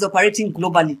grace that is operating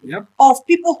globally Yep. of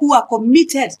people who are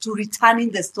committed to returning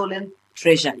the stolen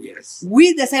treasure. Yes.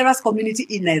 We, the Cyrus community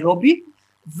in Nairobi,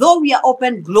 though we are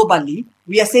open globally,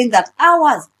 we are saying that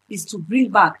ours is to bring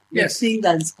back Yes. the thing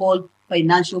that is called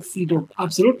financial freedom.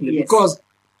 Absolutely. Yes. Because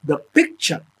the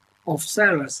picture of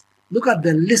Cyrus, look at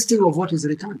the listing of what is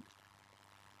returned.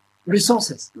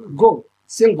 Resources, gold,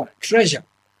 silver, treasure.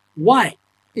 Why?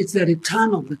 It's the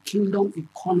return of the kingdom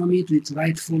economy to its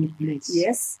rightful place.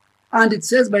 Yes. And it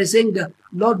says by saying the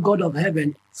Lord God of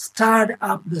heaven stirred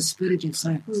up the spirit of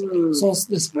Cyrus. So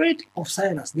the spirit of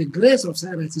Cyrus, the grace of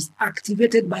Cyrus is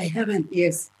activated by heaven.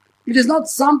 Yes. It is not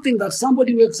something that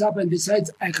somebody wakes up and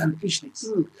decides, I can fish this.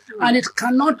 And it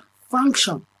cannot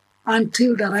function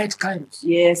until the right kairos.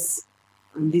 Yes.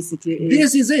 And this it is.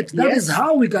 This is it. That Yes. is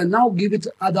how we can now give it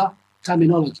other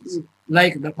terminologies,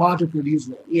 like the power to produce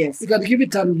wealth. Yes. We can give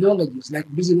it terminologies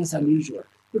like business unusual.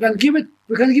 We can give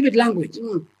it language.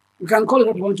 We can call it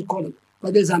what we want to call it.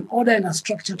 But there's an order and a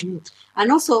structure to it.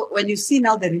 And also, when you see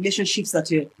now the relationships that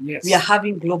Yes. we are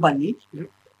having globally, Yep.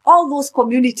 all those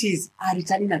communities are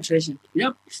returning a treasure.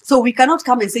 Yep. So we cannot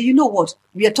come and say, you know what,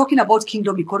 we are talking about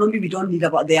kingdom economy, we don't need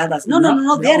about the others. No. No,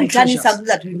 They're all returning treasures. something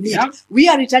that we need. Yep. We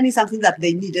are returning something that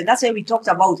they need. And that's why we talked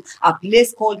about a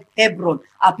place called Hebron,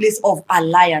 a place of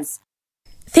alliance.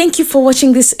 Thank you for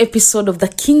watching this episode of the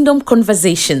Kingdom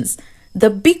Conversations. The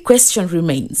big question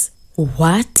remains,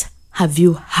 what have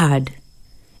you heard?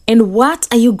 And what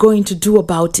are you going to do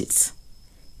about it?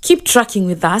 Keep tracking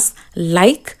with us,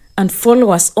 like and follow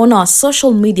us on our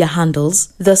social media handles,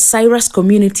 the Cyrus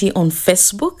Community on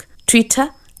Facebook, Twitter,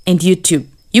 and YouTube.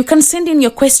 You can send in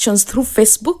your questions through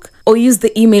Facebook or use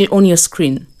the email on your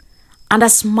screen. And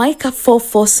as Micah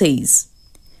 4:4 says,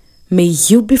 may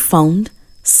you be found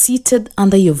seated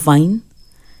under your vine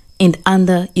and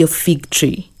under your fig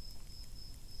tree.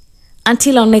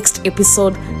 Until our next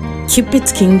episode, keep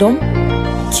it kingdom,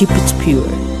 keep it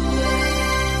pure.